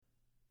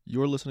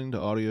You're listening to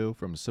audio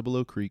from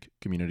Cibolo Creek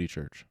Community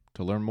Church.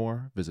 To learn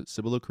more, visit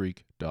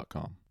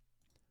CiboloCreek.com.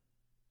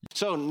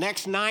 So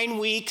next 9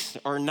 weeks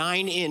or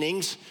 9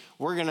 innings,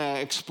 we're going to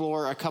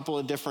explore a couple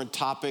of different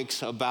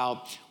topics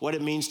about what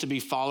it means to be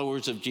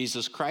followers of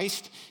Jesus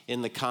Christ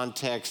in the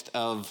context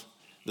of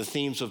the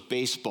themes of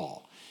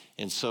baseball.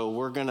 And so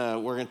we're going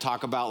to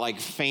talk about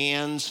like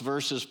fans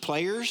versus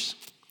players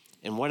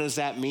and what does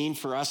that mean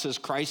for us as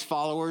Christ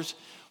followers.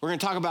 We're going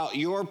to talk about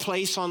your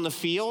place on the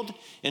field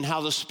and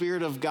how the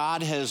Spirit of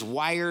God has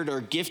wired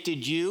or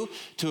gifted you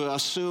to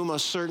assume a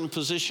certain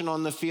position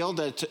on the field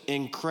that's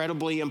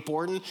incredibly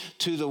important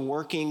to the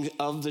working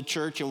of the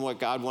church and what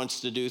God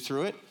wants to do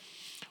through it.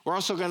 We're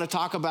also going to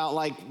talk about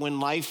like when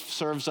life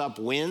serves up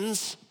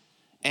wins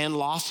and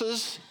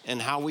losses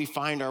and how we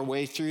find our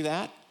way through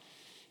that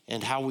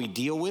and how we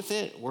deal with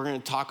it. We're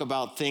going to talk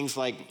about things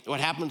like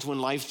what happens when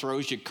life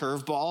throws you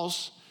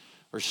curveballs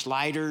or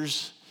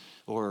sliders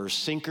or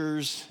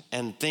sinkers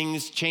and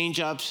things,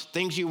 change-ups,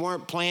 things you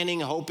weren't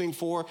planning, hoping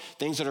for,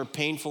 things that are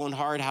painful and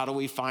hard. How do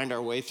we find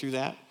our way through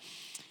that?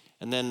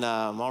 And then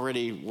I'm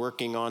already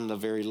working on the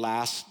very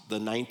last, the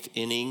 9th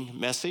inning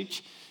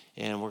message,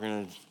 and we're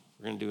gonna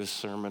do a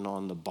sermon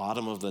on the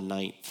bottom of the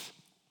 9th,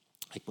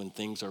 like when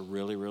things are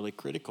really, really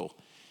critical.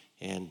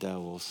 And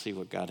we'll see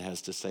what God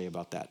has to say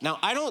about that. Now,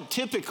 I don't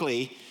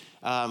typically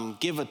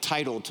give a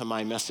title to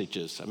my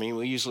messages. I mean,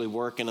 we usually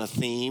work in a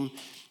theme.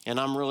 And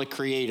I'm really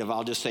creative.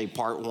 I'll just say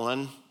part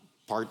 1,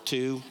 part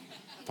 2,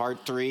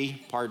 part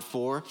 3, part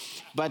 4.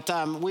 But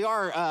we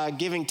are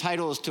giving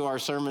titles to our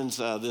sermons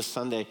this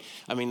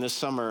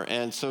summer.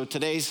 And so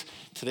today's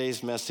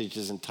message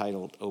is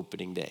entitled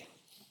Opening Day.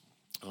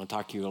 I want to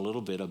talk to you a little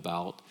bit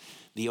about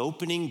the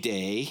opening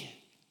day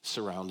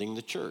surrounding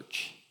the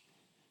church.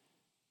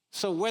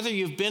 So whether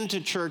you've been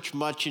to church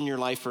much in your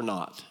life or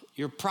not,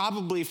 you're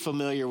probably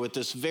familiar with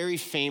this very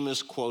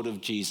famous quote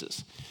of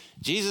Jesus.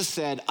 Jesus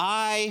said,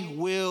 "I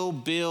will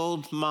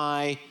build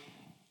my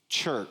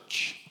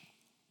church,"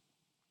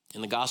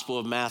 in the Gospel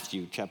of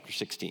Matthew, chapter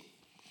 16.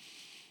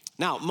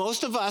 Now,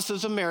 most of us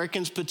as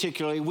Americans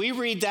particularly, we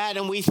read that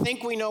and we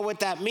think we know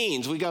what that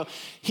means. We go,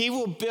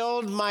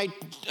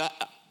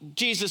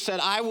 Jesus said,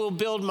 "I will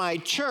build my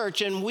church,"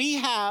 and we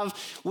have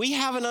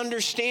an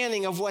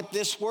understanding of what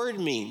this word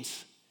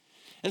means.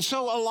 And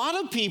so a lot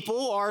of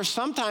people are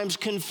sometimes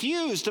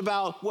confused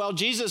about, well,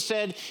 Jesus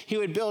said he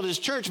would build his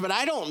church, but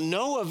I don't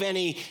know of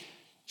any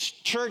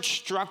church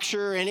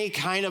structure, any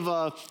kind of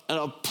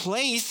a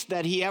place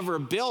that he ever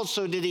built.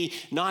 So did he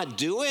not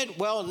do it?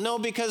 Well, no,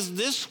 because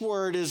this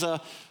word is a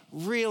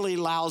really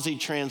lousy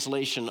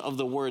translation of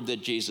the word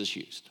that Jesus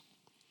used.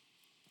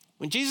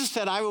 When Jesus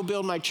said, "I will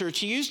build my church,"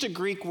 he used a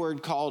Greek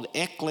word called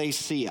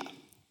ekklesia.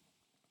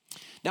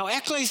 Now,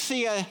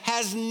 ekklesia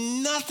has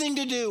nothing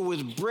to do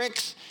with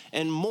bricks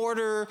and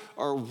mortar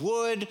or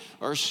wood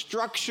or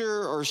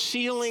structure or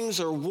ceilings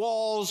or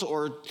walls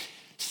or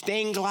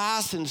stained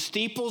glass and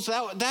steeples.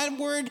 That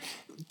word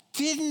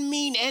didn't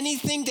mean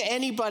anything to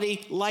anybody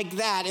like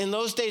that in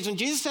those days. When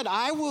Jesus said,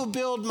 "I will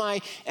build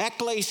my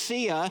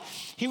ekklesia,"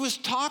 he was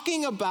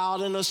talking about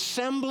an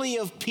assembly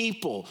of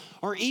people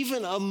or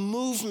even a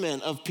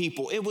movement of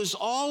people. It was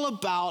all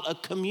about a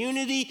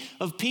community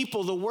of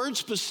people. The word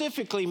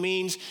specifically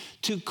means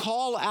to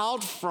call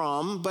out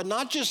from, but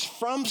not just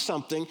from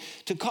something,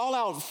 to call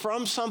out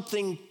from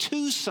something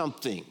to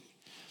something.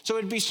 So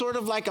it'd be sort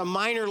of like a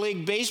minor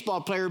league baseball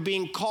player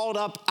being called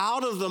up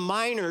out of the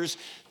minors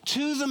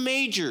to the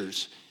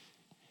majors.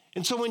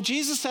 And so when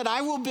Jesus said,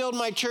 "I will build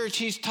my church,"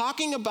 he's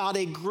talking about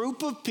a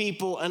group of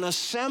people, an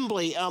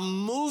assembly, a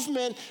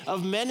movement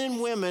of men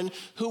and women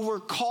who were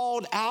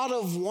called out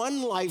of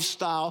one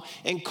lifestyle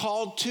and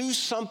called to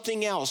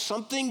something else,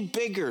 something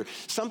bigger,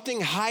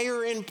 something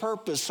higher in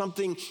purpose,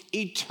 something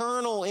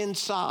eternal in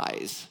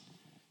size.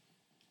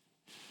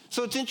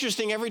 So it's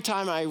interesting, every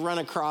time I run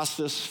across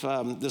this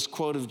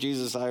quote of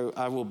Jesus,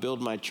 I will build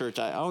my church,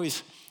 I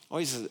always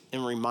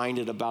am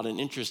reminded about an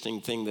interesting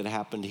thing that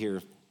happened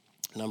here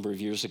a number of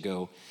years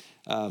ago.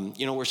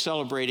 We're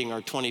celebrating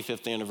our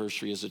 25th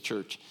anniversary as a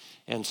church.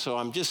 And so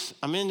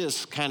I'm in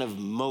this kind of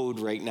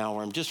mode right now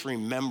where I'm just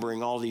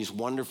remembering all these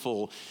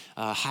wonderful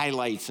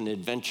highlights and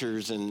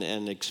adventures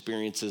and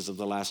experiences of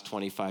the last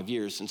 25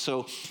 years. And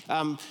so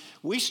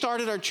we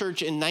started our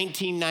church in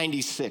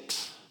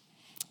 1996.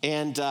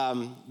 And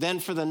then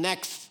for the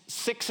next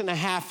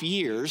 6.5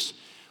 years,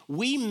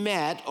 we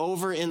met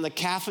over in the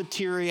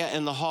cafeteria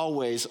and the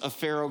hallways of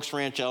Fair Oaks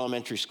Ranch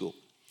Elementary School.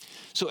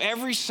 So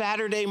every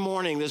Saturday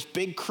morning, this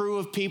big crew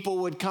of people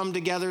would come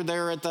together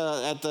there at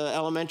the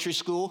elementary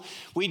school.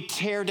 We'd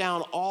tear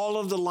down all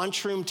of the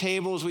lunchroom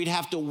tables. We'd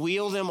have to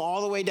wheel them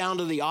all the way down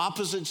to the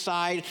opposite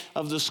side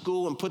of the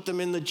school and put them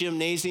in the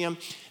gymnasium.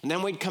 And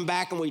then we'd come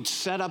back and we'd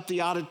set up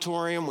the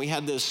auditorium. We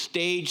had this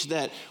stage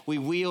that we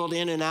wheeled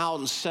in and out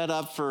and set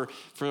up for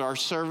our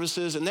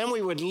services. And then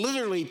we would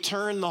literally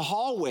turn the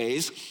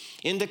hallways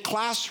into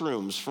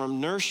classrooms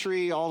from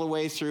nursery all the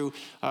way through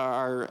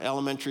our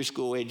elementary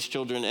school age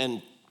children.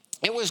 And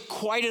it was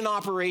quite an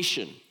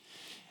operation.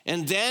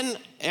 And then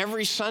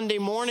every Sunday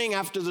morning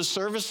after the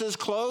services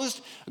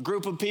closed, a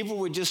group of people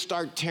would just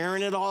start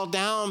tearing it all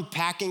down,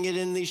 packing it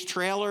in these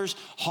trailers,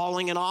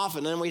 hauling it off,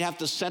 and then we'd have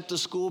to set the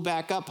school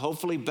back up,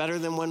 hopefully better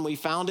than when we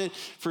found it,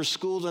 for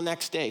school the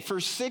next day. For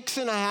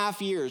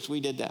 6.5 years, we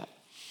did that.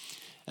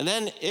 And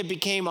then it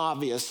became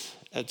obvious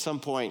at some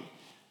point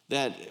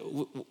that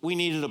we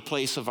needed a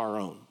place of our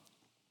own.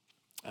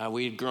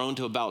 We had grown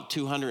to about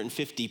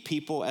 250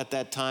 people at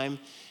that time,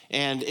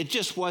 and it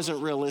just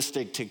wasn't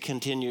realistic to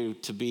continue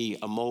to be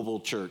a mobile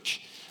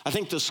church. I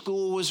think the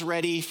school was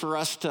ready for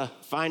us to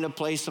find a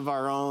place of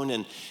our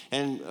own,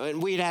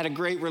 and we'd had a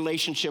great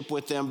relationship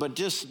with them, but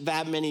just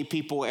that many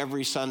people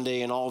every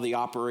Sunday and all the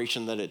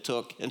operation that it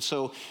took. And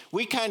so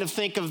we kind of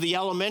think of the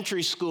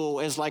elementary school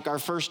as like our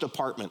first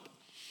apartment.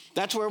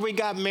 That's where we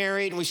got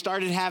married, and we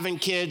started having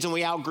kids, and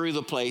we outgrew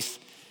the place.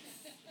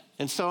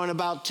 And so in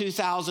about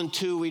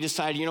 2002, we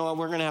decided, you know what,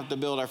 we're going to have to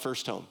build our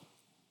first home.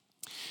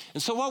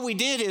 And so what we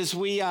did is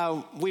we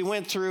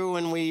went through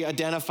and we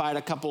identified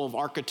a couple of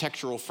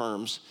architectural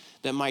firms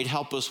that might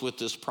help us with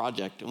this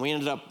project. And we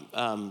ended up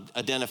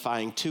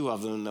identifying 2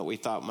 of them that we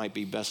thought might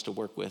be best to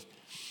work with.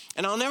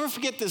 And I'll never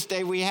forget this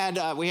day. We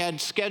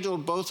had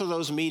scheduled both of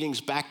those meetings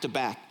back to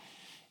back.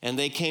 And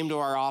they came to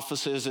our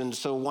offices, and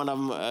so one of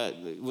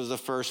them was the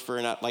first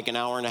for like an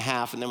hour and a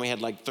half, and then we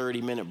had like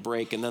 30-minute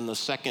break, and then the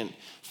second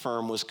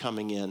firm was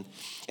coming in.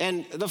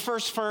 And the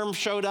first firm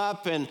showed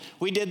up, and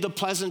we did the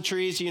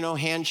pleasantries,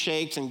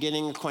 handshakes and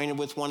getting acquainted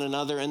with one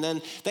another. And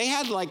then they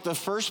had like the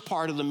first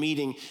part of the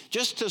meeting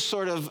just to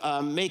sort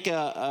of make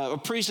a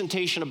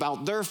presentation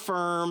about their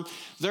firm,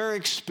 their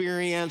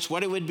experience,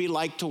 what it would be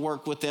like to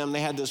work with them.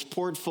 They had this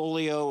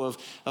portfolio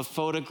of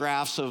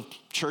photographs of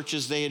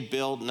churches they had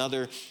built and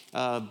other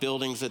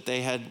buildings that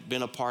they had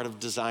been a part of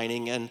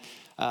designing. And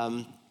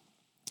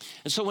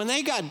so when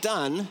they got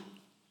done,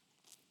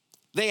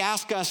 they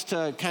asked us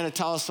to kind of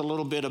tell them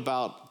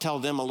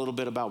a little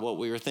bit about what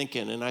we were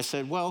thinking. And I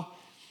said, well,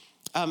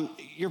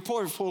 your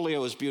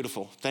portfolio is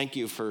beautiful. Thank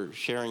you for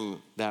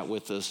sharing that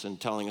with us and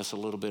telling us a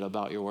little bit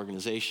about your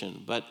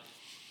organization. But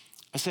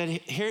I said,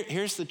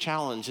 here's the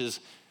challenge is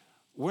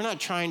we're not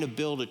trying to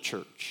build a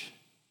church.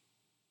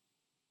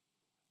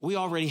 We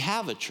already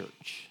have a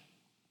church.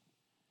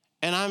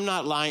 And I'm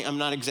not lying, I'm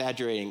not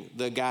exaggerating.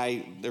 The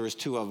guy, there was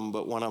 2 of them,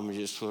 but one of them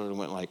just sort of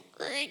went like,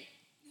 great.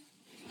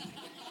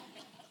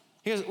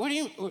 He goes, what do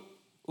you,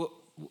 what?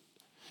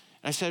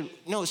 I said,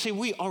 no, see,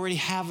 we already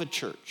have a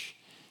church.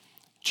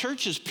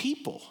 Church is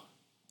people,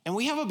 and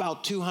we have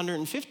about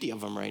 250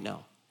 of them right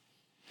now.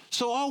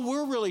 So all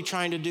we're really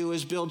trying to do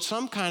is build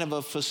some kind of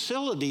a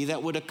facility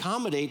that would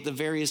accommodate the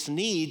various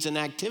needs and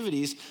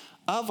activities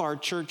of our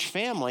church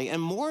family.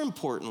 And more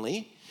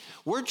importantly,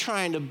 we're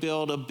trying to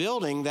build a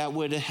building that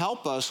would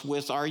help us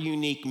with our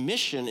unique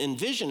mission and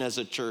vision as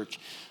a church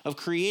of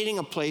creating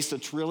a place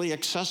that's really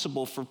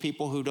accessible for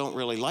people who don't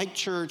really like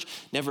church,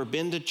 never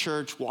been to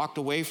church, walked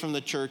away from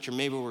the church, or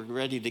maybe we're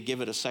ready to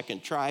give it a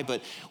second try.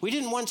 But we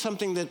didn't want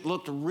something that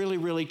looked really,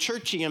 really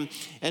churchy.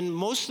 And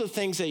most of the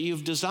things that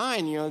you've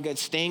designed, got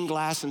stained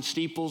glass and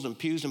steeples and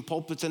pews and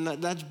pulpits, and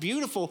that's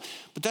beautiful,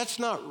 but that's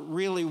not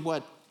really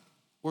what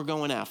we're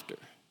going after.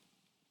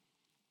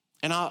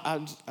 And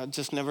I'll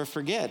just never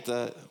forget,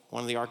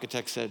 one of the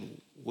architects said,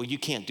 well, you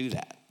can't do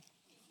that.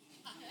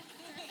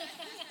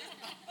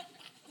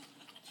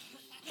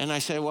 And I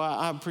said, well,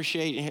 I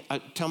appreciate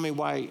it. Tell me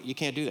why you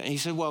can't do that. And he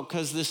said, well,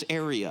 because this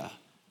area,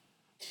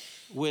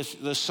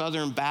 with the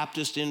Southern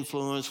Baptist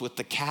influence, with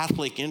the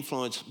Catholic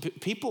influence,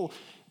 people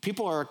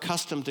are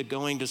accustomed to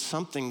going to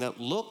something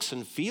that looks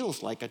and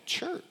feels like a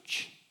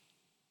church.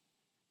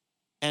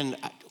 And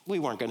we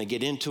weren't going to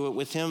get into it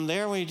with him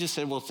there. We just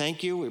said, well,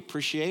 thank you. We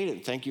appreciate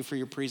it. Thank you for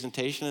your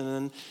presentation.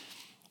 And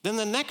then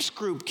the next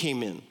group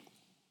came in.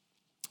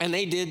 And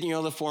they did,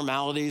 the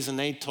formalities, and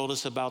they told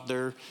us about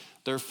their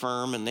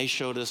firm, and they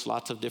showed us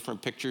lots of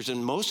different pictures.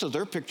 And most of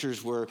their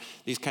pictures were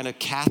these kind of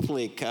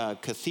Catholic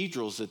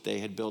cathedrals that they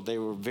had built. They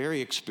were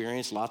very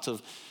experienced, lots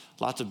of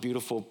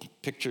beautiful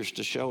pictures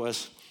to show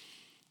us.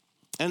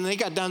 And they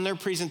got done their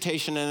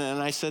presentation,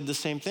 and I said the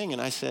same thing.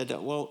 And I said,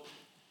 well,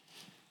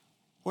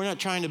 we're not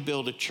trying to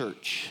build a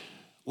church.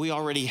 We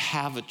already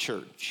have a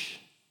church.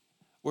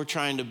 We're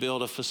trying to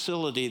build a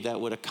facility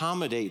that would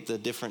accommodate the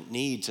different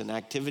needs and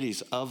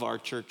activities of our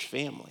church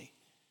family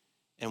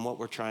and what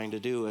we're trying to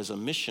do as a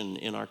mission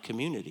in our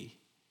community.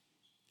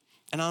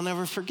 And I'll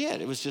never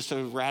forget, it was just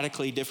a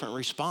radically different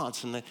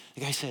response. And the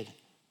guy said,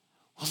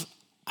 well,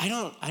 I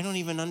don't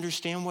even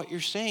understand what you're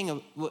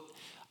saying.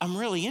 I'm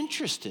really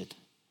interested.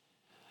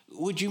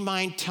 Would you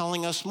mind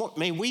telling us more?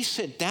 May we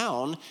sit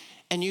down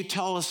and you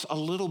tell us a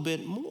little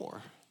bit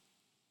more?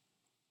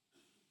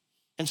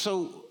 And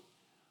so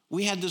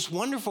we had this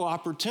wonderful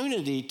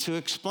opportunity to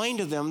explain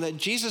to them that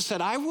Jesus said,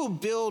 I will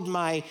build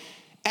my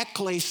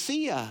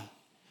ecclesia,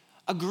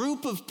 a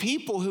group of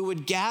people who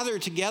would gather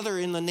together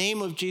in the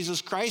name of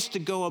Jesus Christ to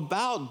go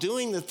about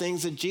doing the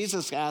things that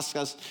Jesus asked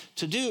us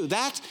to do.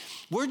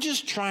 We're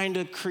just trying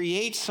to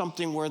create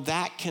something where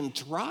that can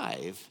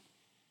thrive.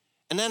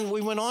 And then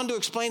we went on to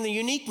explain the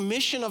unique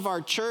mission of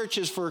our church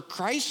is for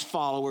Christ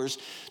followers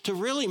to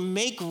really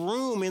make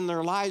room in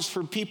their lives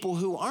for people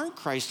who aren't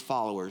Christ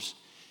followers.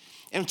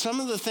 And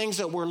some of the things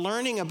that we're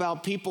learning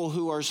about people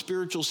who are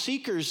spiritual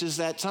seekers is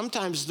that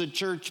sometimes the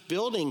church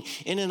building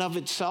in and of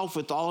itself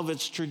with all of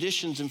its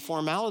traditions and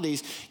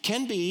formalities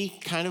can be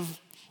kind of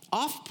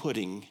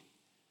off-putting.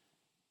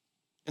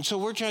 And so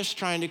we're just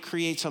trying to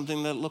create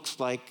something that looks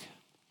like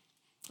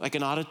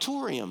an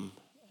auditorium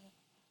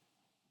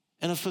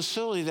and a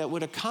facility that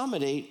would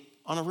accommodate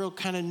on a real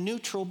kind of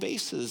neutral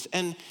basis.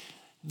 And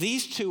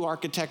these two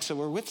architects that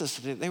were with us,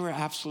 they were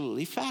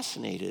absolutely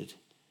fascinated.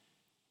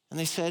 And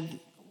they said,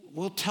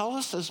 well, tell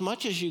us as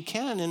much as you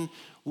can, and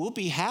we'll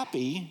be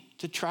happy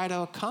to try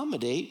to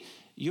accommodate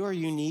your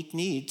unique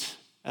needs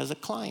as a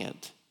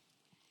client.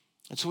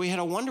 And so we had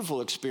a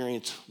wonderful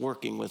experience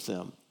working with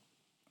them.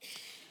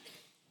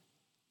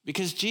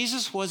 Because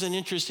Jesus wasn't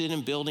interested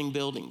in building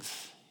buildings.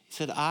 He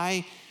said,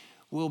 I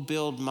will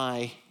build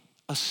my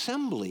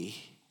assembly,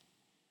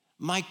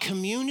 my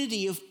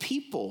community of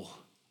people.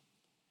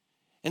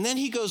 And then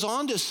he goes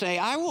on to say,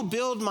 I will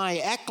build my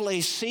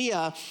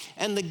ecclesia,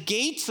 and the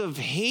gates of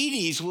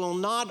Hades will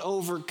not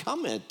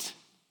overcome it.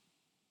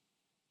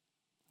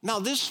 Now,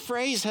 this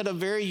phrase had a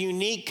very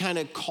unique kind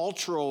of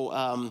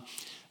cultural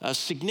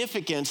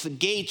significance. The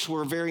gates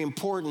were very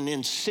important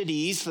in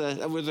cities,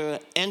 were the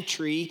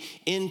entry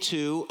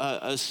into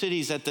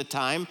cities at the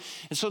time.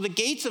 And so the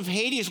gates of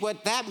Hades,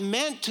 what that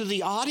meant to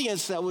the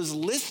audience that was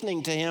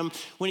listening to him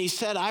when he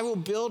said, I will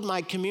build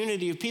my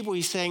community of people,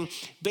 he's saying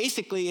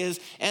basically is,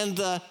 and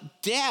the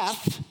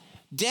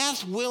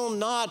death will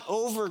not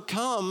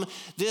overcome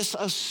this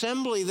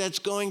assembly that's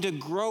going to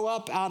grow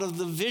up out of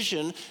the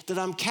vision that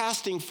I'm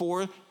casting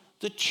for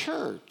the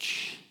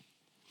church.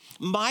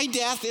 My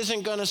death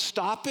isn't going to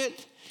stop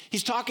it.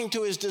 He's talking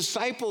to his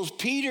disciples,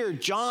 Peter,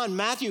 John,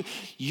 Matthew.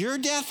 Your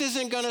death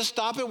isn't going to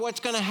stop it.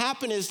 What's going to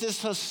happen is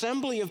this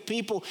assembly of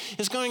people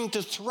is going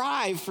to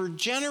thrive for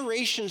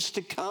generations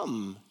to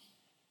come.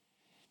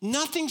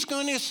 Nothing's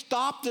going to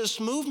stop this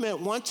movement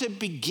once it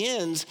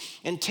begins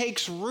and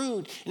takes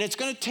root. And it's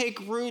going to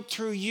take root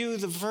through you,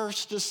 the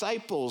first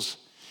disciples.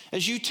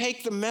 As you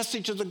take the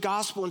message of the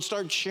gospel and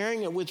start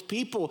sharing it with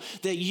people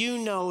that you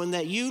know and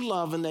that you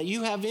love and that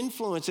you have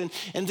influence in,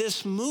 and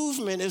this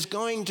movement is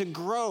going to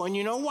grow. And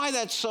you know why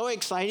that's so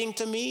exciting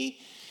to me?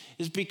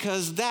 Is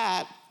because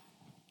that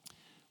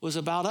was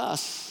about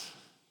us.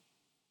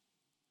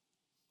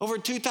 Over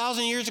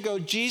 2,000 years ago,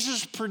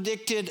 Jesus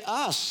predicted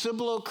us,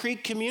 Cibolo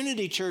Creek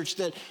Community Church,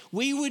 that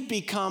we would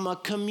become a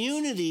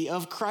community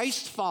of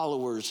Christ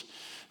followers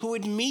who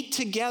would meet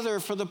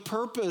together for the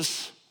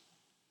purpose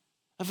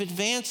of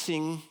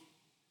advancing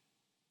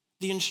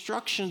the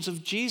instructions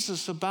of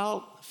Jesus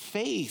about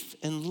faith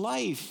and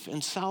life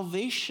and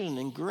salvation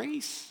and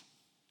grace.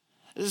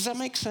 Does that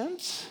make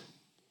sense?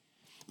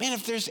 Man,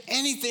 if there's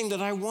anything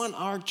that I want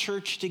our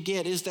church to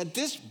get is that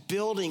this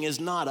building is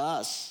not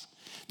us.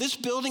 This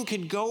building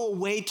could go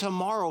away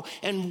tomorrow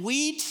and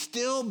we'd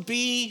still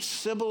be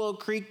Cibolo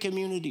Creek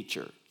Community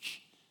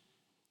Church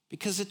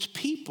because it's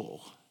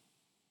people.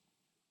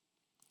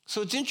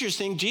 So it's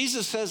interesting.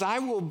 Jesus says, I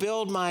will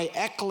build my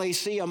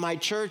ecclesia, my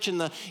church, and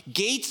the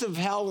gates of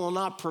hell will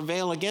not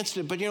prevail against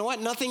it. But you know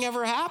what? Nothing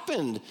ever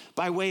happened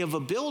by way of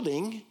a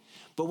building.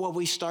 But what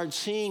we start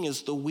seeing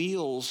is the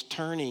wheels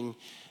turning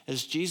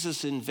as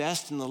Jesus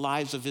invests in the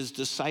lives of his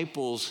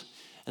disciples.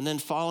 And then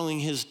following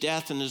his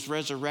death and his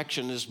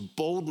resurrection, this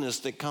boldness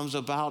that comes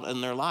about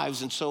in their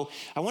lives. And so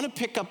I want to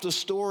pick up the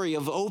story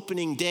of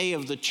opening day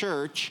of the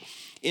church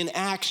in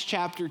Acts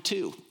chapter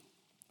 2.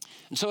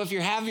 And so if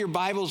you have your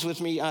Bibles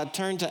with me,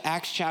 turn to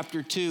Acts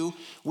chapter 2.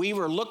 We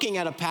were looking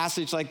at a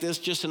passage like this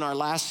just in our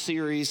last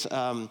series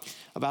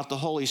about the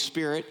Holy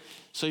Spirit.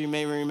 So you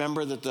may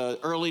remember that the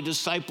early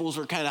disciples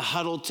were kind of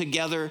huddled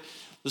together.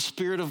 The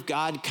Spirit of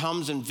God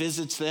comes and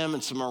visits them,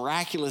 and some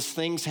miraculous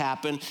things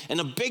happen. And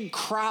a big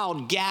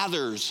crowd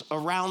gathers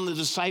around the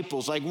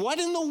disciples. Like, what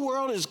in the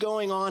world is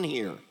going on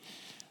here?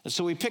 And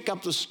so we pick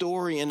up the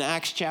story in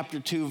Acts chapter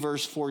 2,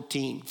 verse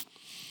 14.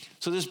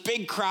 So this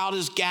big crowd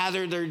is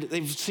gathered.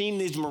 They've seen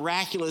these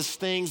miraculous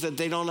things that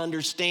they don't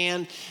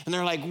understand. And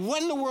they're like,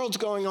 what in the world's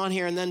going on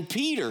here? And then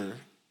Peter,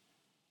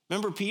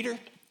 remember Peter?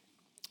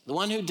 The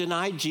one who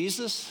denied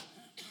Jesus?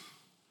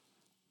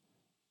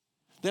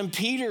 Then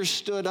Peter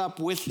stood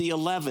up with the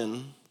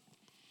 11,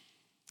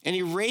 and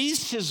he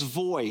raised his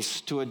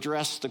voice to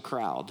address the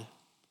crowd.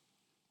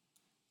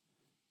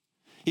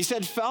 He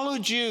said, fellow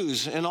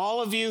Jews and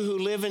all of you who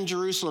live in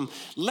Jerusalem,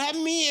 let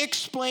me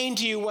explain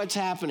to you what's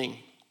happening.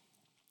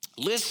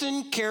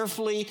 Listen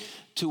carefully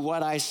to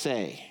what I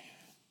say.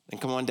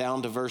 And come on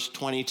down to verse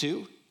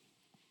 22.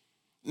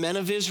 Men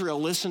of Israel,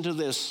 listen to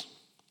this.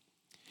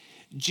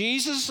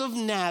 Jesus of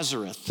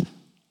Nazareth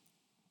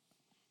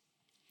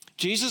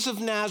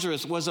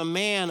was a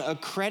man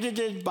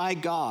accredited by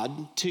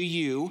God to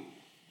you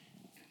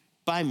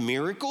by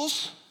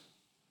miracles,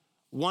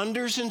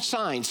 wonders, and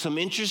signs. Some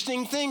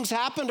interesting things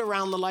happened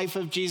around the life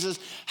of Jesus.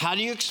 How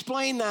do you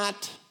explain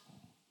that?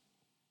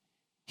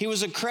 He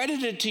was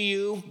accredited to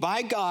you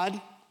by God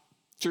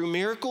through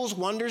miracles,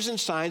 wonders, and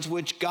signs,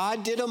 which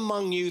God did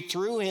among you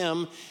through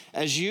him,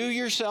 as you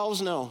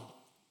yourselves know.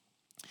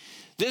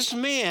 This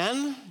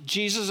man,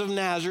 Jesus of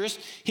Nazareth,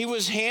 he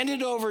was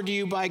handed over to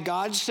you by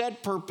God's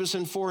set purpose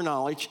and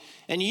foreknowledge,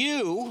 and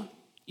you,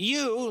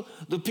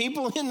 the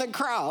people in the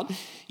crowd,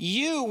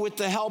 you, with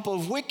the help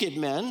of wicked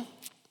men,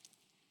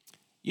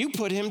 you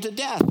put him to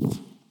death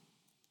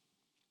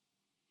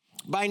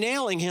by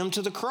nailing him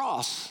to the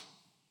cross.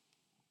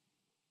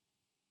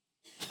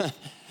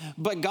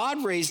 But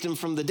God raised him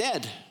from the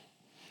dead,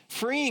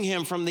 freeing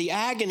him from the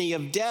agony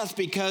of death,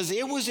 because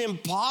it was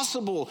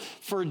impossible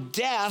for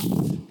death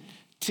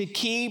to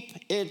keep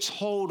its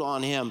hold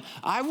on him.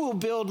 I will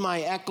build my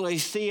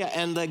ecclesia,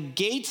 and the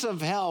gates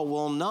of hell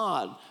will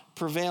not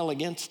prevail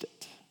against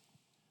it.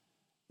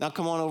 Now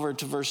come on over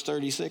to verse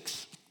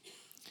 36.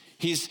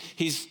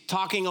 He's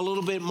talking a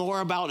little bit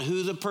more about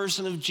who the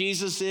person of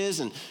Jesus is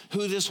and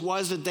who this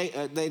was that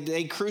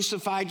they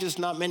crucified just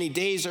not many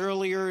days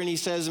earlier. And he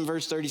says in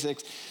verse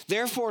 36,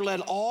 therefore let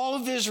all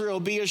of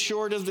Israel be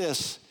assured of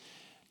this.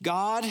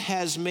 God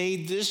has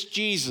made this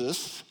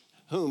Jesus,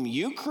 whom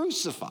you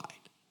crucified,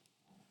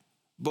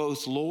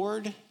 both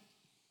Lord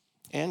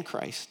and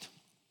Christ.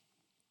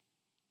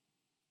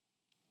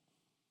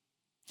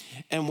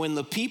 And when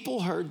the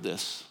people heard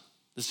this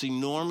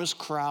enormous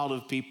crowd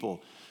of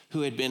people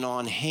who had been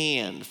on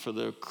hand for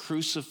the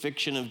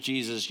crucifixion of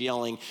Jesus,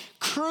 yelling,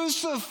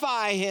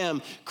 crucify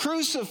him,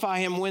 crucify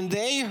him. When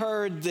they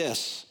heard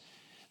this,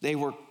 they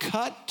were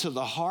cut to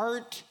the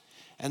heart,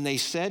 and they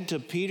said to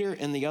Peter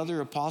and the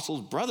other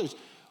apostles, brothers,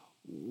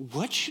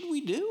 what should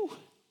we do?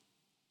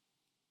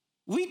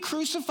 We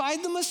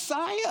crucified the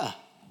Messiah.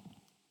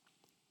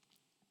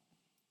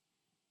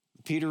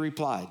 Peter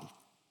replied,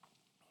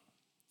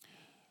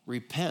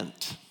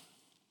 repent.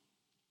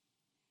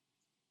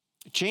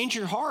 Change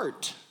your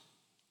heart.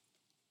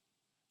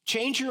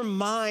 Change your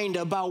mind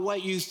about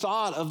what you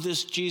thought of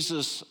this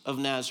Jesus of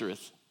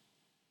Nazareth.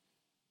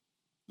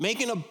 Make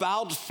an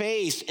about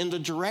face in the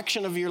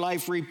direction of your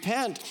life.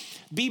 Repent.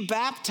 Be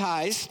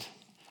baptized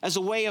as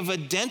a way of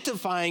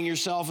identifying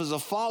yourself as a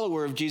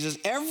follower of Jesus,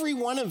 every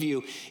one of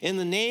you, in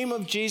the name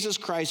of Jesus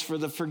Christ for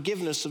the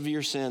forgiveness of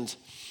your sins.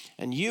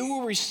 And you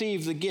will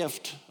receive the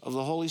gift of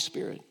the Holy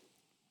Spirit.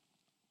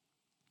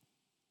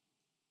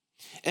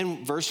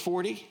 And verse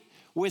 40,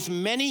 with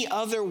many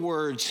other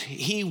words,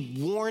 he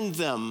warned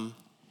them.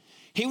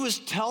 He was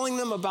telling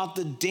them about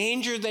the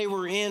danger they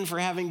were in for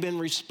having been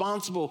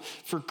responsible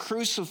for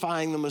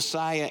crucifying the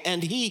Messiah.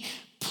 And he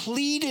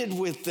pleaded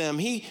with them.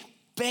 He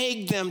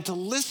begged them to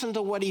listen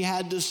to what he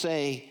had to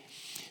say.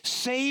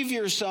 Save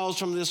yourselves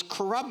from this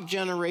corrupt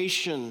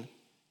generation.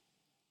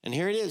 And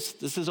here it is.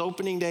 This is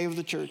opening day of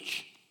the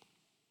church.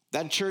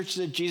 That church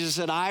that Jesus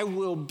said, I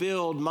will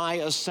build my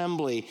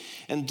assembly.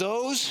 And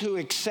those who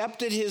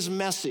accepted his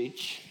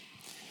message,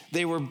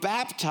 they were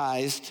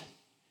baptized,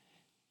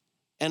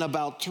 and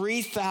about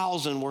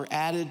 3,000 were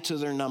added to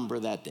their number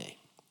that day.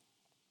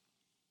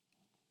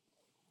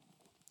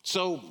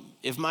 So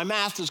if my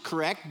math is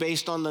correct,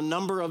 based on the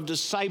number of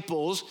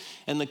disciples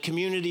and the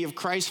community of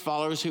Christ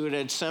followers who had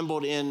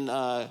assembled in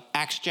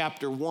Acts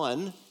chapter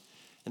 1,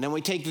 and then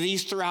we take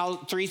these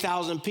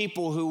 3,000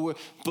 people who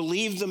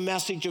believed the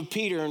message of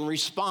Peter and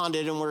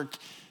responded, and we're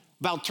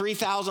about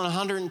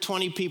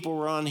 3,120 people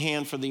were on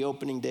hand for the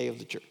opening day of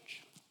the church.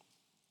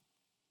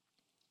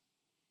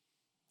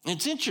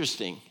 It's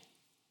interesting.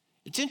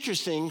 It's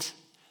interesting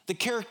the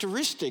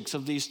characteristics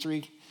of these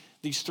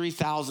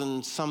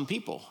 3,000 some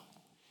people.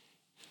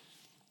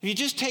 If you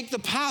just take the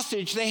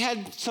passage, they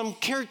had some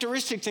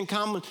characteristics in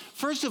common.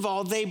 First of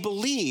all, they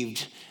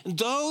believed.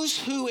 Those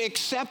who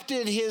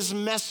accepted his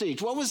message.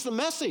 What was the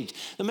message?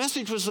 The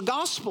message was the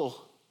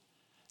gospel.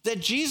 That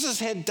Jesus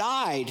had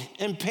died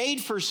and paid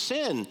for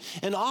sin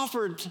and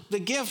offered the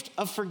gift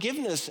of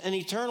forgiveness and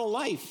eternal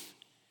life.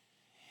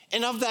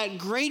 And of that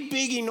great,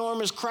 big,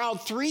 enormous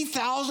crowd,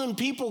 3,000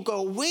 people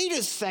go, wait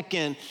a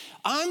second,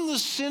 I'm the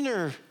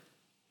sinner.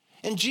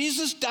 And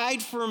Jesus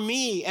died for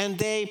me, and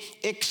they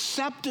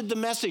accepted the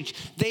message.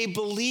 They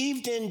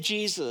believed in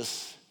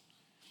Jesus,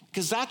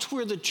 because that's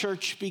where the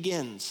church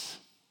begins.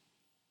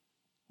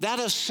 That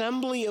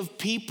assembly of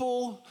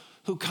people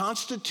who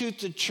constitute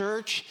the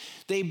church,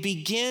 they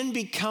begin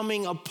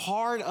becoming a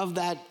part of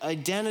that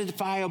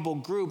identifiable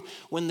group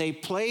when they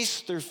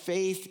place their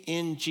faith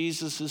in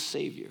Jesus as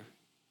Savior.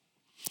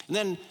 And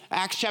then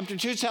Acts chapter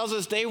 2 tells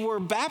us they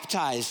were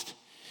baptized.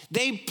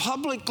 They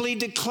publicly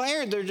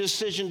declared their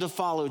decision to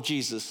follow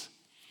Jesus.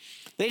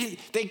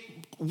 They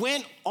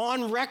went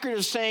on record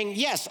of saying,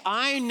 yes,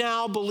 I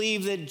now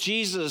believe that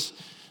Jesus,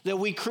 that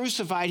we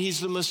crucified,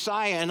 he's the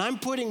Messiah, and I'm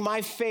putting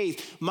my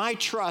faith, my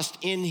trust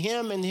in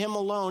him and him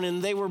alone.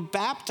 And they were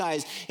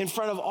baptized in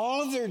front of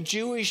all of their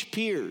Jewish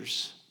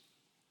peers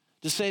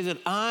to say that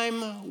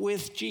I'm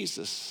with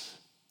Jesus.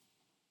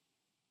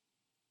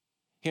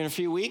 Here in a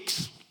few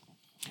weeks,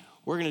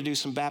 we're going to do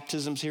some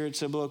baptisms here at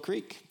Cibolo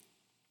Creek.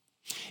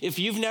 If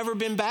you've never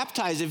been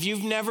baptized, if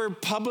you've never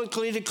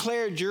publicly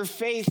declared your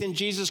faith in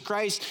Jesus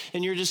Christ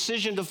and your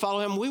decision to follow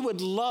him, we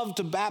would love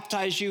to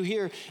baptize you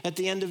here at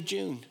the end of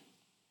June.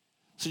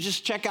 So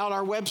just check out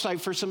our website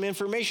for some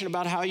information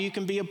about how you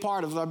can be a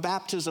part of our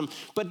baptism.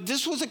 But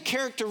this was a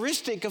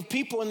characteristic of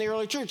people in the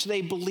early church. They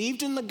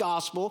believed in the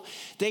gospel.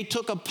 They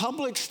took a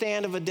public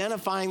stand of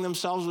identifying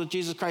themselves with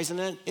Jesus Christ. And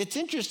then it's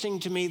interesting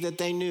to me that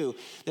they knew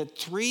that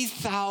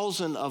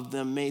 3,000 of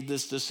them made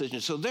this decision.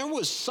 So there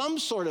was some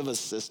sort of a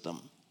system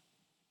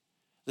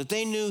that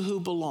they knew who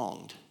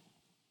belonged.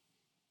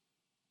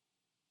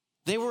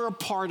 They were a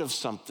part of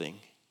something.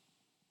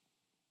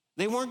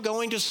 They weren't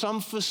going to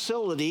some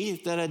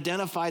facility that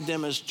identified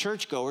them as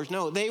churchgoers.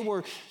 No, they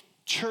were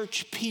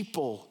church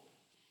people.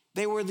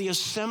 They were the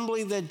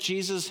assembly that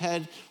Jesus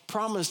had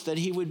promised that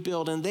he would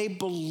build, and they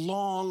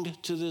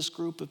belonged to this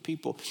group of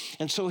people.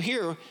 And so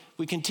here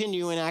we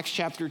continue in Acts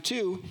chapter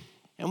 2,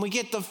 and we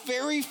get the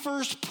very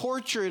first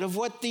portrait of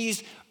what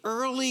these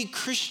early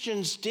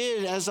Christians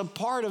did as a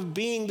part of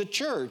being the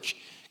church.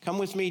 Come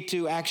with me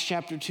to Acts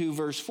chapter 2,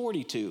 verse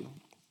 42.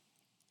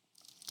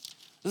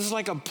 This is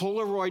like a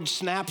Polaroid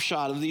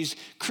snapshot of these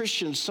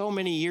Christians so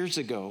many years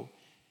ago.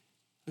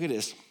 Look at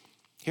this.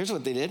 Here's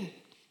what they did.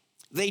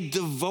 They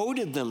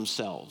devoted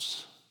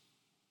themselves.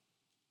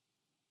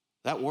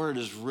 That word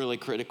is really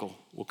critical.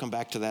 We'll come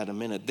back to that in a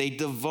minute. They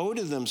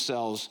devoted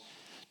themselves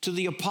to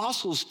the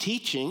apostles'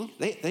 teaching.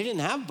 They didn't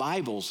have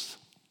Bibles.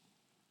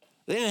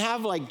 They didn't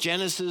have like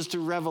Genesis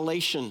through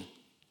Revelation.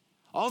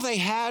 All they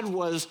had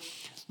was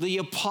the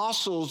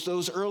apostles,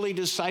 those early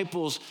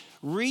disciples,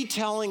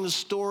 retelling the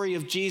story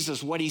of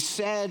Jesus, what he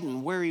said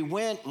and where he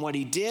went and what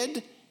he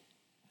did.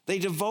 They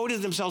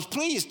devoted themselves.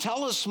 Please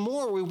tell us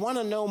more. We want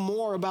to know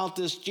more about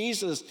this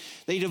Jesus.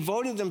 They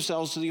devoted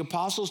themselves to the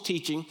apostles'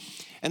 teaching,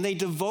 and they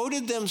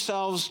devoted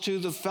themselves to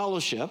the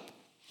fellowship,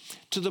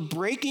 to the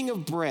breaking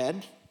of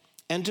bread,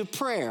 and to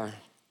prayer.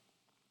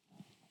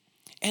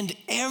 And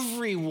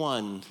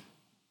everyone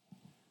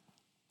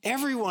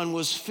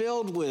was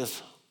filled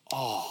with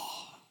awe.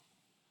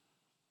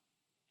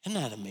 Isn't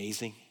that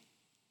amazing?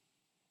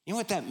 You know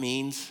what that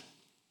means?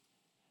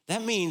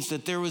 That means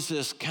that there was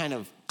this kind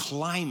of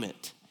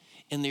climate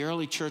in the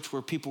early church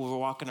where people were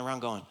walking around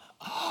going,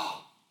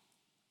 oh,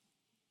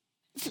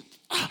 this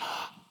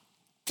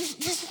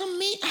is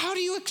amazing. How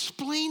do you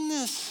explain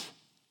this?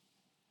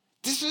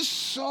 This is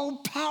so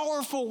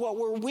powerful what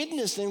we're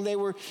witnessing. They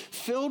were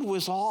filled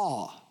with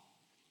awe.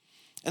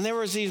 And there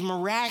was these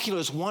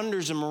miraculous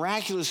wonders and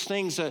miraculous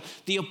things that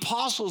the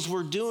apostles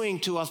were doing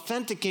to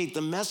authenticate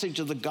the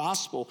message of the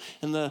gospel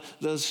and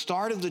the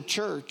start of the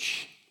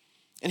church.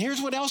 And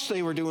here's what else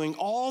they were doing.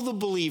 All the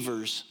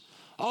believers,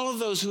 all of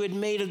those who had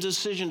made a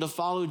decision to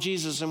follow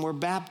Jesus and were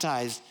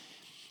baptized,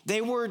 they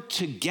were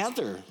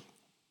together.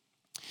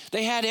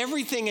 They had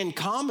everything in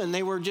common.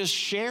 They were just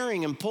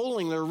sharing and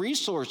pooling their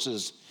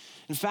resources.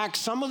 In fact,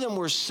 some of them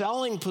were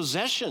selling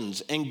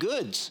possessions and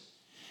goods,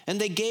 and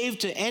they gave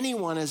to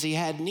anyone as he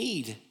had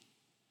need.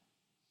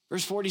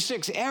 Verse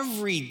 46,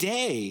 every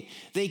day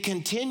they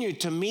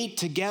continued to meet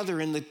together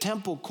in the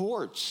temple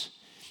courts.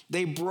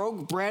 They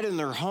broke bread in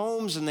their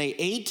homes and they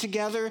ate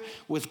together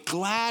with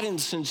glad and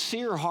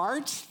sincere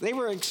hearts. They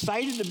were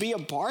excited to be a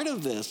part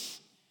of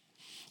this.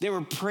 They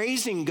were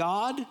praising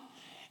God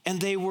and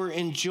they were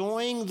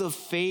enjoying the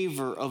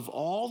favor of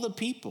all the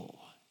people.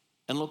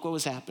 And look what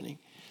was happening.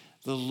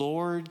 The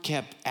Lord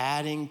kept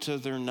adding to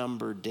their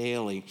number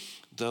daily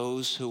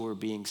those who were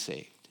being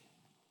saved.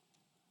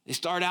 They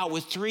start out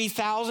with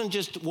 3,000.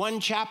 Just one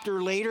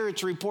chapter later,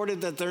 it's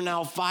reported that they're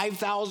now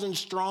 5,000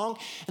 strong.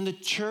 And the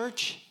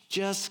church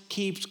just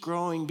keeps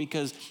growing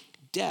because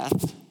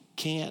death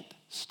can't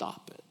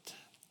stop it.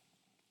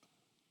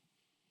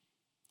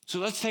 So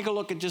let's take a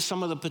look at just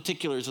some of the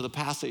particulars of the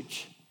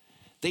passage.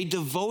 They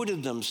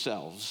devoted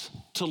themselves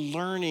to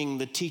learning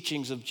the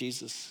teachings of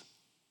Jesus.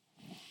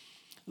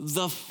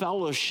 The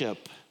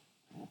fellowship,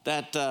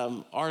 that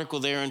article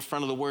there in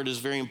front of the word is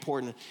very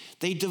important.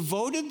 They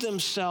devoted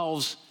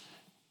themselves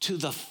to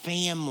the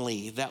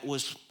family that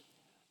was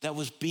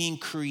being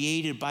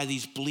created by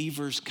these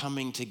believers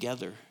coming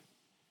together.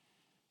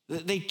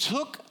 They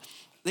took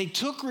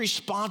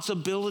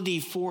responsibility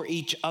for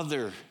each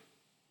other.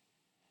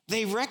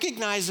 They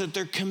recognized that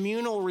their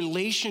communal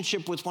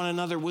relationship with one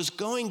another was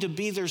going to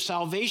be their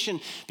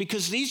salvation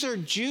because these are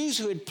Jews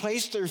who had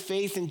placed their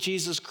faith in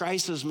Jesus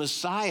Christ as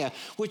Messiah,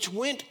 which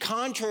went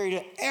contrary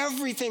to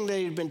everything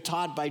they had been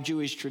taught by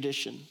Jewish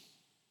tradition.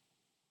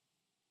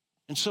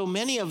 And so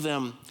many of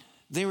them,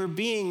 they were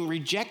being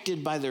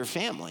rejected by their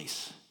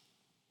families.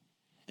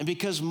 And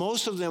because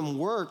most of them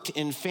worked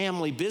in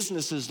family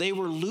businesses, they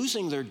were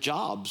losing their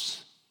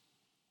jobs.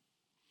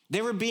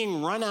 They were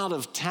being run out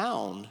of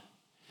town.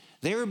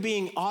 They were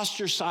being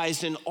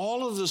ostracized in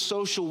all of the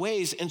social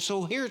ways. And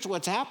so here's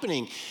what's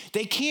happening.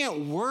 They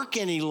can't work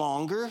any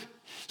longer.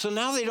 So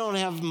now they don't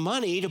have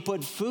money to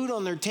put food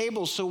on their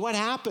table. So what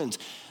happens?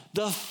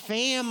 The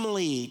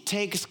family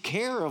takes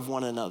care of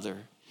one another.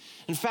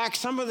 In fact,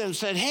 some of them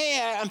said, hey,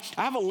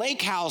 I have a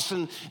lake house,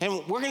 and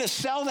we're going to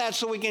sell that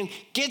so we can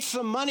get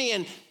some money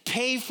and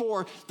pay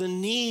for the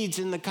needs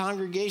in the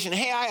congregation.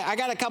 Hey, I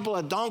got a couple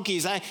of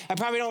donkeys. I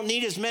probably don't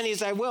need as many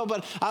as I will,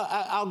 but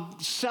I'll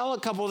sell a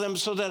couple of them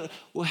so that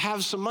we'll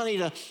have some money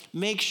to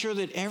make sure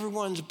that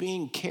everyone's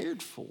being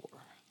cared for.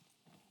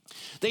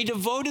 They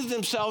devoted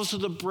themselves to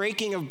the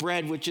breaking of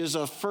bread, which is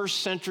a first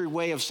century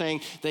way of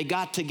saying they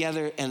got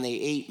together and they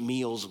ate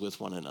meals with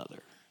one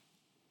another.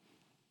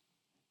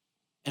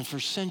 And for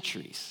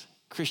centuries,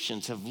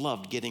 Christians have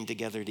loved getting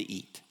together to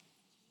eat.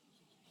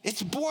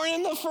 It's born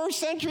in the first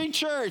century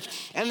church.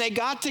 And they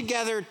got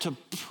together to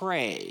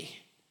pray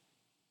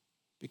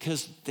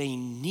because they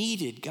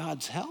needed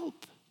God's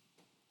help.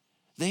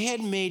 They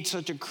had made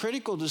such a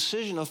critical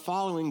decision of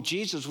following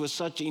Jesus with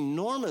such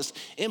enormous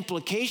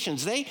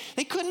implications. They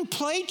couldn't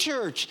play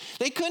church.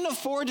 They couldn't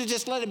afford to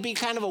just let it be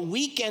kind of a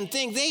weekend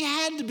thing. They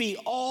had to be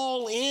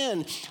all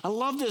in. I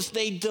love this.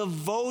 They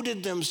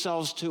devoted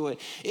themselves to it.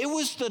 It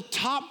was the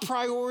top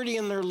priority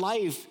in their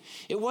life.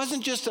 It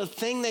wasn't just a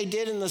thing they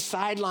did in the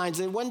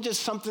sidelines. It wasn't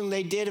just something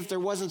they did if there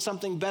wasn't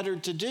something better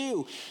to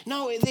do.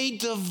 No, they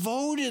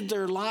devoted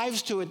their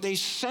lives to it. They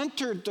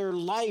centered their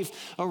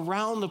life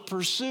around the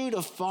pursuit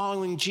of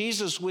following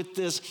Jesus with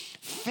this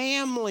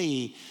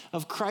family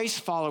of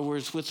Christ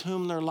followers with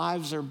whom their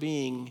lives are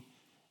being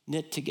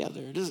knit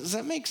together. Does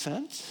that make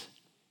sense?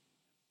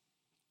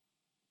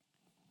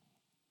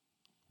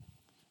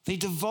 They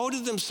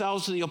devoted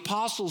themselves to the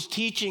apostles'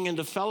 teaching and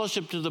to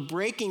fellowship, to the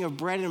breaking of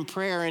bread and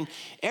prayer, and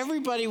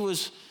everybody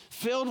was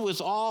filled with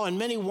awe, and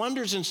many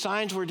wonders and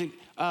signs were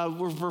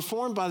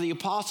performed by the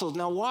apostles.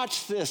 Now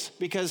watch this,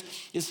 because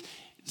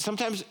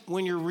sometimes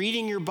when you're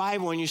reading your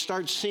Bible and you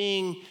start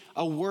seeing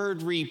a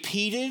word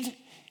repeated,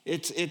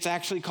 it's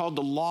actually called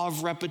the law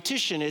of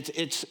repetition.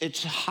 It's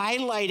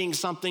highlighting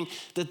something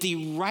that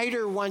the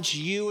writer wants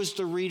you as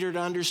the reader to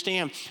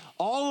understand.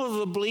 All of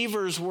the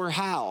believers were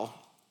how?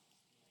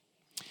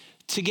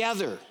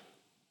 Together.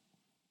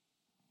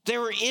 They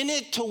were in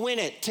it to win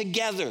it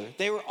together.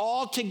 They were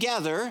all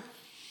together.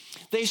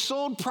 They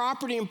sold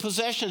property and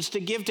possessions to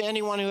give to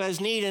anyone who has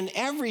need, and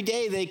every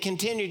day they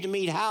continued to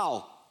meet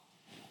how?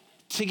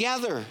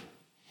 Together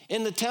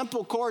in the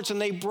temple courts, and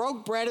they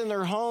broke bread in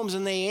their homes,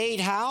 and they ate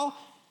how?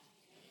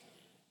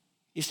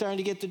 You starting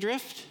to get the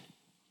drift?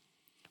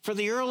 For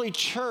the early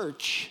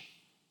church,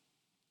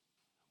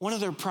 one of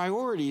their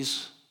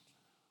priorities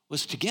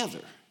was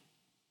together.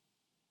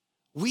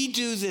 We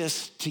do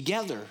this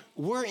together.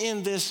 We're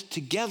in this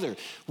together.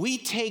 We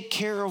take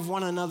care of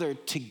one another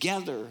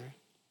together.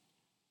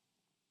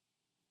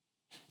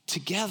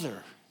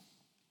 Together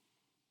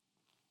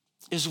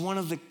is one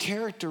of the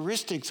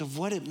characteristics of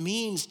what it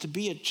means to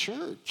be a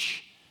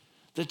church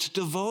that's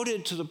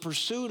devoted to the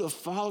pursuit of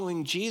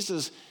following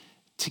Jesus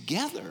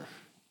together.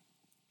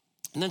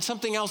 And then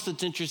something else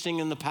that's interesting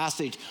in the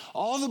passage.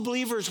 All the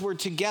believers were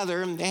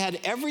together, and they had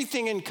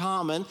everything in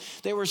common.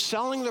 They were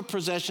selling their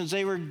possessions.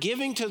 They were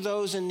giving to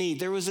those in need.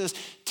 There was this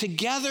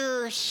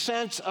together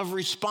sense of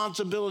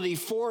responsibility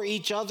for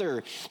each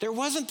other. There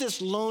wasn't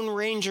this Lone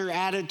Ranger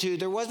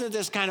attitude. There wasn't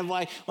this kind of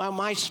like, well,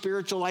 my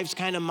spiritual life's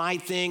kind of my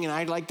thing, and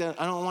I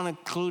don't want to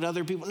include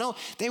other people. No,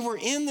 they were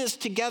in this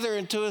together,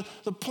 and to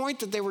the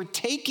point that they were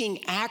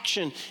taking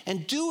action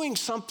and doing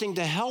something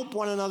to help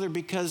one another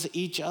because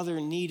each other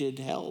needed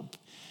help.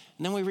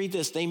 And then we read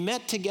this, they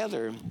met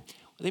together.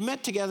 They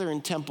met together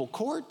in temple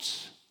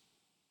courts,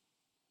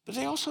 but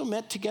they also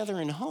met together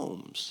in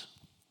homes.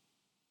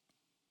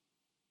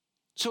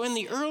 So in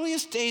the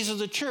earliest days of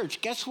the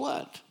church, guess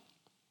what?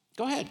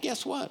 Go ahead,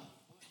 guess what?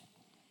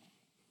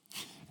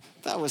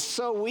 That was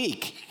so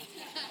weak.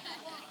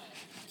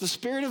 The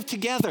spirit of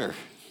together.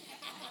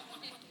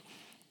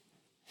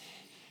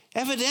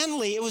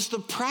 Evidently, it was the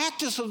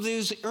practice of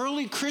these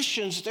early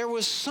Christians. There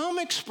was some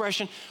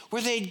expression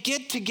where they'd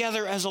get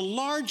together as a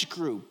large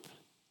group.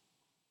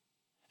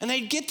 And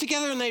they'd get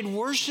together and they'd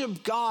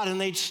worship God and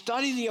they'd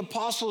study the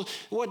apostles,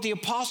 what the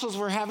apostles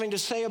were having to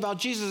say about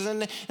Jesus.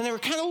 And they were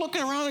kind of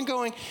looking around and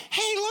going,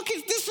 hey, look,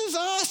 this is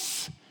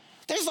us.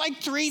 There's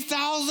like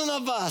 3,000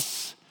 of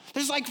us.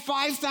 There's like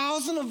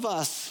 5,000 of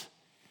us.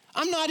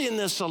 I'm not in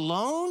this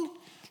alone.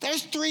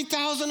 There's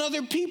 3,000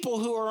 other people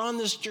who are on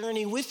this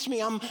journey with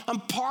me. I'm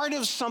part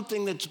of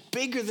something that's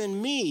bigger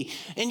than me.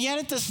 And yet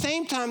at the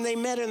same time, they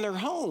met in their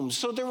homes.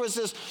 So there was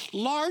this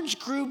large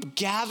group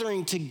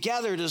gathering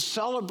together to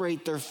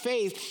celebrate their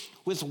faith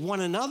with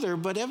one another,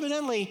 but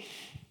evidently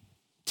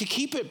to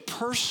keep it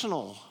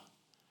personal,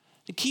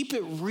 to keep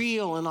it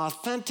real and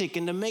authentic,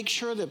 and to make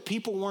sure that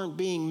people weren't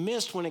being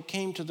missed when it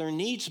came to their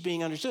needs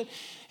being understood.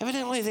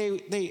 Evidently,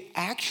 they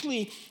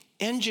actually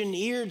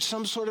engineered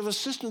some sort of a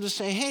system to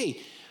say, hey,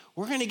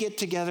 we're going to get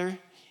together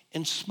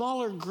in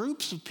smaller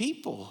groups of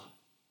people,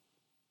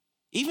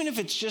 even if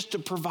it's just to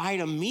provide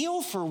a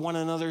meal for one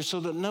another so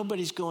that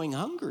nobody's going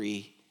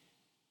hungry.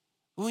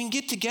 We can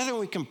get together and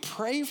we can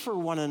pray for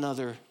one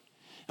another.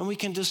 and we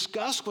can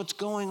discuss what's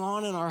going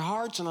on in our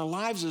hearts and our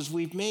lives as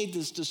we've made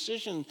this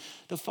decision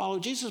to follow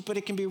Jesus. But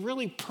it can be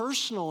really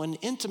personal and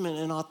intimate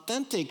and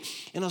authentic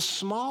in a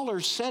smaller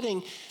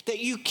setting that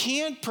you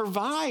can't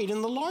provide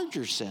in the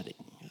larger setting.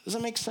 Does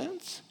that make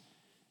sense?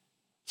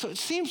 So it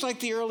seems like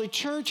the early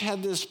church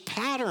had this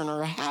pattern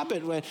or a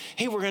habit where,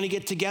 hey, we're going to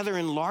get together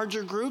in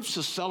larger groups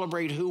to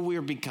celebrate who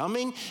we're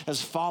becoming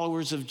as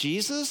followers of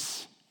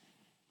Jesus.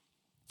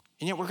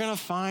 And yet we're going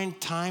to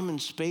find time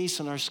and space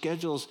in our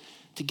schedules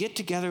to get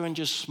together in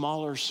just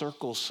smaller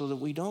circles so that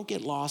we don't get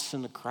lost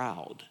in the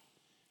crowd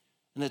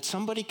and that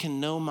somebody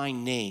can know my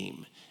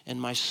name and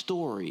my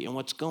story and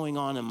what's going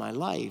on in my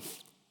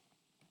life.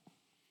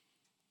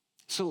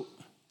 So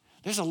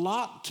there's a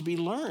lot to be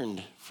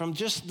learned from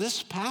just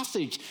this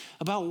passage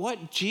about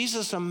what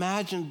Jesus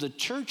imagined the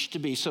church to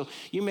be. So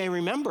you may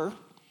remember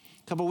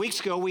a couple weeks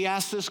ago we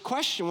asked this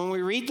question when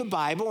we read the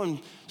Bible,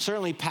 and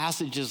certainly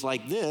passages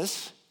like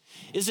this,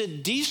 is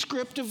it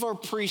descriptive or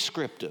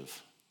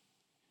prescriptive?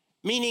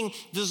 Meaning,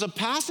 does a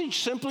passage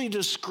simply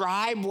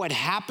describe what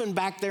happened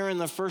back there in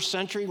the first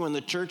century when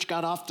the church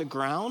got off the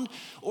ground?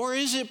 Or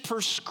is it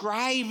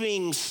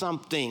prescribing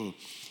something?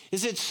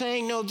 Is it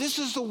saying, no, this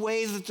is the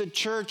way that the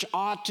church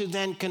ought to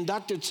then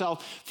conduct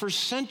itself for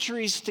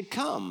centuries to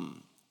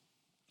come?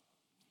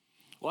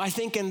 Well, I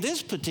think in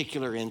this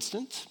particular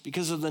instance,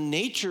 because of the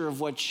nature of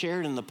what's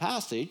shared in the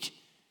passage,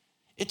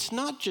 it's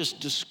not just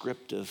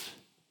descriptive.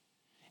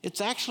 It's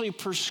actually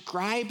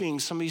prescribing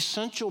some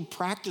essential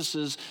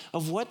practices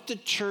of what the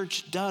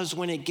church does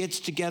when it gets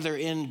together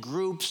in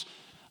groups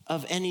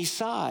of any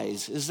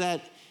size, is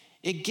that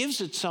it gives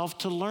itself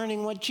to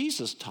learning what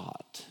Jesus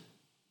taught.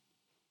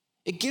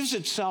 It gives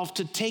itself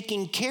to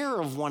taking care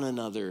of one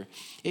another.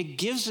 It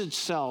gives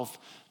itself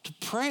to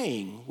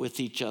praying with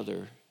each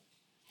other.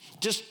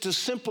 Just to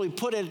simply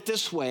put it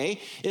this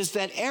way, is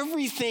that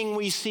everything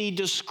we see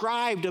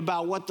described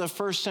about what the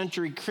first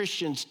century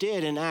Christians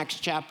did in Acts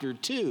chapter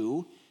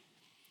 2,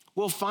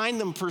 we'll find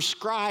them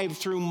prescribed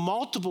through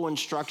multiple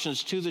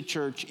instructions to the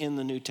church in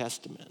the New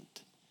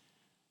Testament.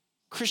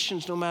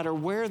 Christians, no matter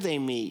where they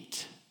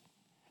meet,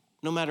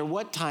 no matter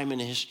what time in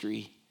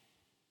history,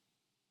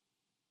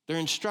 they're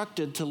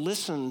instructed to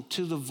listen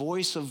to the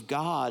voice of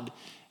God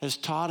as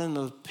taught in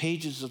the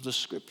pages of the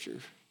scripture,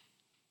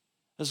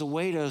 as a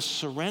way to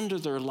surrender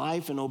their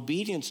life in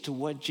obedience to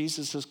what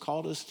Jesus has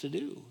called us to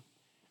do.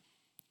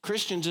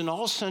 Christians in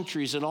all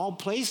centuries, in all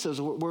places,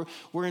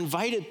 we're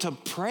invited to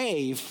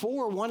pray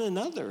for one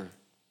another.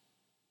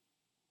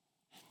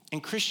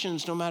 And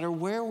Christians, no matter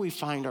where we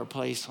find our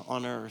place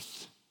on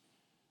earth,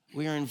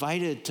 we are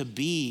invited to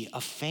be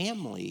a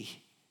family,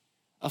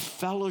 a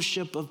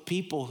fellowship of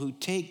people who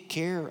take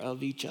care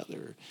of each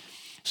other.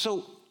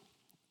 So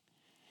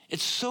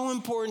it's so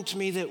important to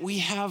me that we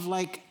have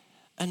like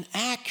an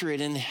accurate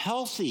and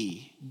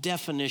healthy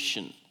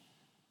definition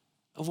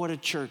of what a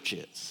church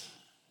is.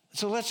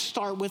 So let's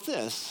start with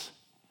this.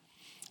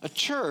 A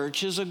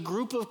church is a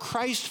group of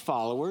Christ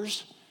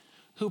followers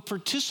who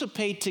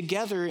participate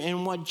together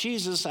in what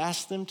Jesus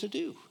asked them to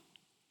do.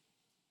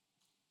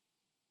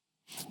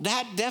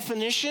 That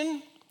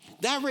definition,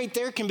 that right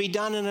there can be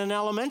done in an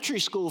elementary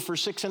school for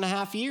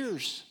 6.5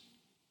 years.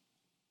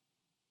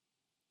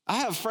 I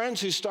have friends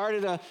who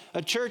started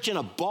a church in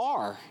a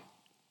bar.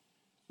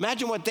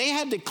 Imagine what they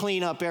had to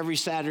clean up every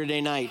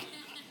Saturday night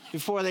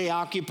before they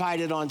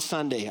occupied it on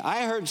Sunday.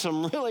 I heard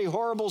some really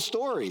horrible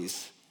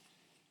stories.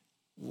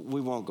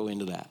 We won't go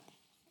into that.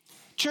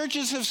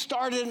 Churches have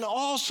started in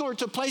all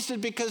sorts of places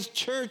because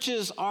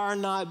churches are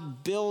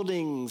not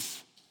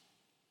buildings.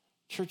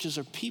 Churches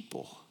are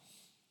people.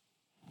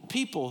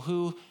 People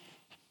who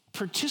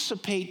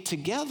participate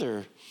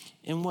together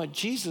in what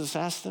Jesus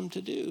asked them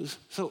to do.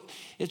 So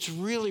it's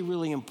really,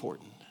 really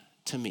important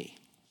to me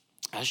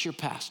as your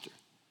pastor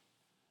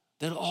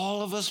that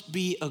all of us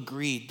be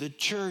agreed the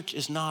church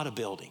is not a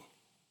building.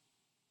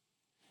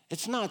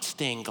 It's not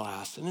stained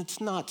glass, and it's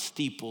not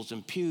steeples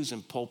and pews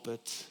and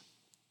pulpits.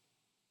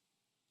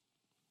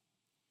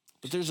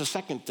 But there's a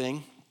second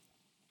thing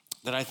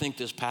that I think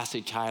this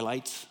passage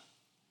highlights.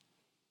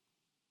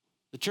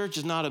 The church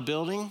is not a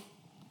building.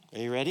 Are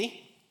you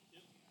ready?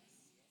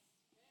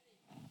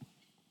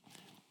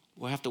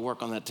 We'll have to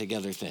work on that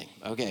together thing.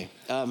 Okay.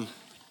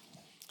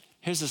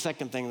 Here's the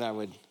second thing that I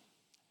would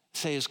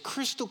say is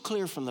crystal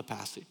clear from the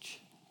passage.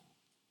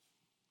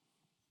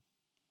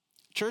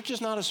 Church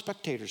is not a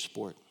spectator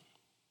sport.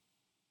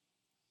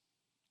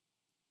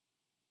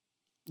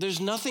 There's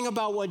nothing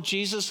about what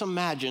Jesus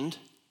imagined.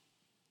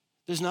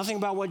 There's nothing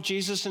about what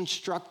Jesus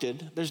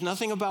instructed. There's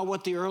nothing about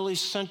what the early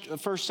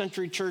first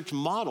century church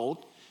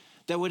modeled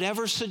that would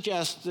ever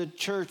suggest that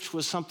church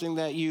was something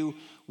that you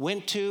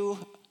went to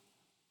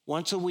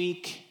once a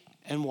week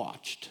and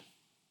watched.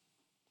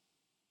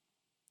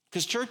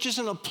 Because church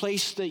isn't a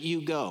place that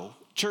you go.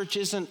 Church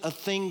isn't a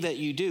thing that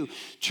you do.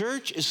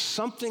 Church is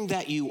something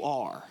that you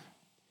are.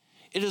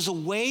 It is a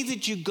way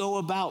that you go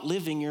about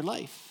living your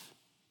life.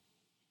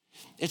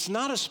 It's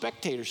not a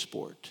spectator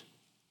sport.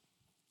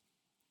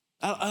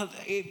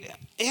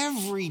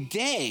 Every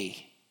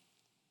day,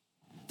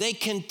 they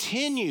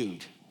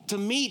continued to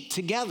meet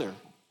together.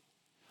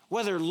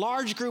 Whether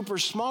large group or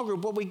small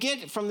group, what we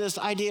get from this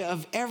idea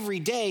of every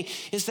day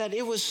is that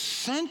it was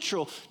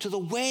central to the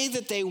way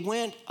that they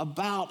went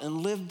about and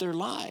lived their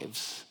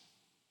lives.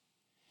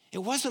 It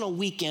wasn't a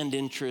weekend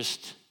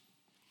interest.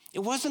 It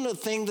wasn't a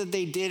thing that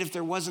they did if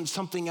there wasn't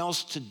something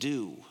else to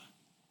do.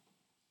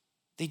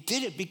 They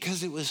did it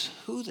because it was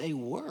who they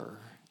were.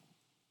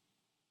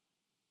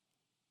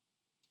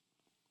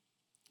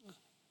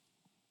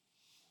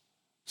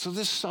 So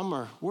this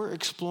summer, we're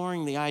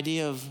exploring the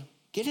idea of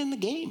get in the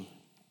game.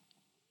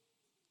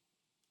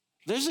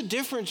 There's a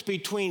difference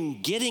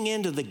between getting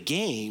into the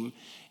game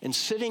and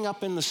sitting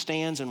up in the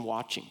stands and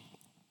watching.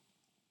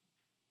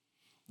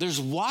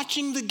 There's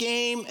watching the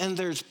game and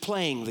there's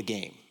playing the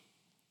game.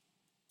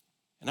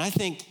 And I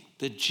think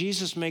that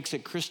Jesus makes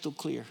it crystal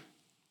clear.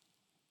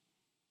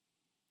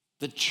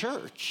 The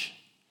church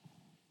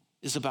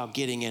is about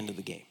getting into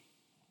the game.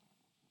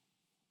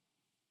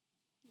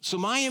 So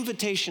my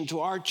invitation to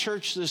our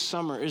church this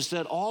summer is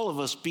that all of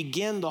us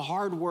begin the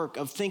hard work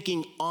of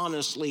thinking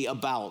honestly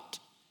about,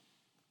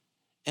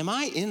 am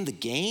I in the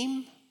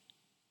game?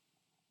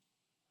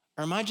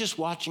 Or am I just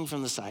watching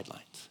from the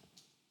sidelines?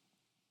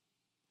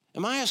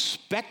 Am I a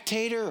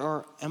spectator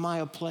or am I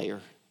a player?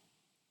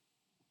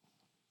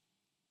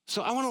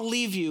 So I want to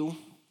leave you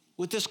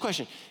with this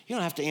question. You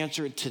don't have to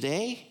answer it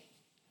today.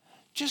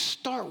 Just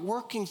start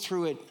working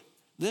through it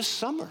this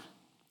summer.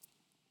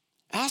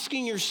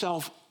 Asking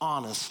yourself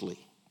honestly.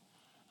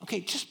 Okay,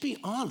 just be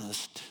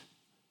honest.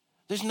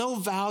 There's no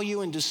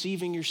value in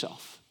deceiving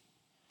yourself.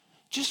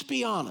 Just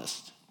be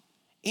honest.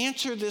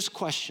 Answer this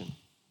question.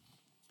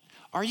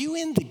 Are you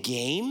in the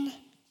game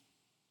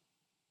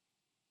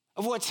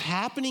of what's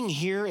happening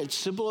here at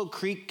Cibolo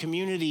Creek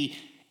Community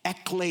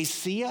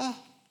Ecclesia?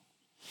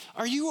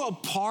 Are you a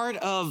part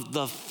of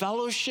the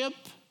fellowship?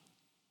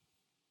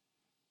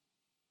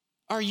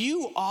 Are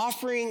you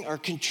offering or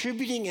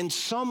contributing in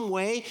some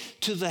way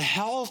to the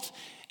health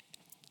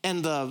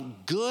and the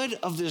good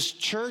of this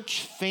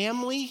church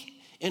family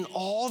in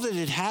all that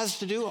it has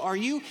to do? Are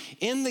you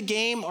in the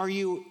game? Are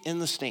you in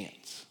the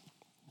stands?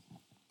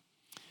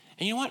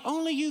 And you know what?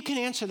 Only you can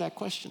answer that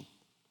question.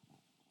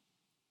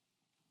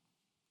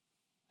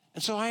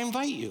 And so I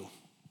invite you,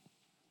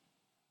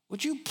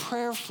 would you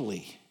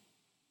prayerfully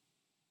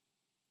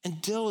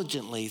and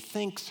diligently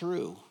think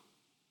through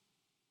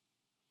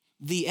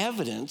the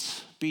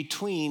evidence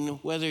between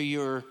whether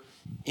you're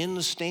in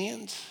the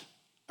stands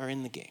or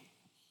in the game?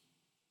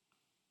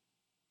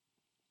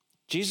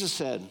 Jesus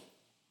said,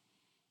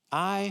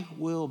 I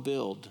will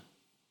build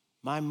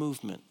my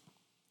movement,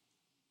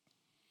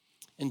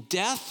 and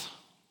death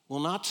will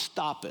not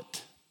stop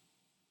it.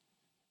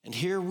 And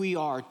here we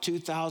are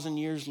 2,000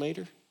 years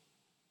later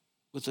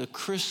with a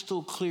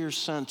crystal clear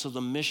sense of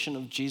the mission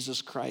of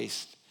Jesus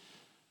Christ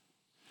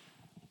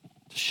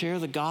to share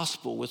the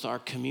gospel with our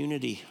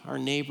community, our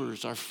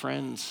neighbors, our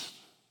friends,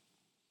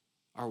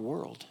 our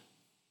world.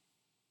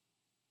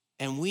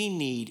 And we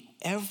need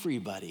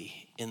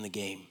everybody in the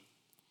game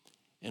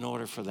in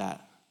order for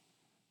that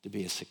to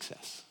be a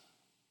success.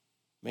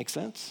 Make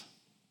sense?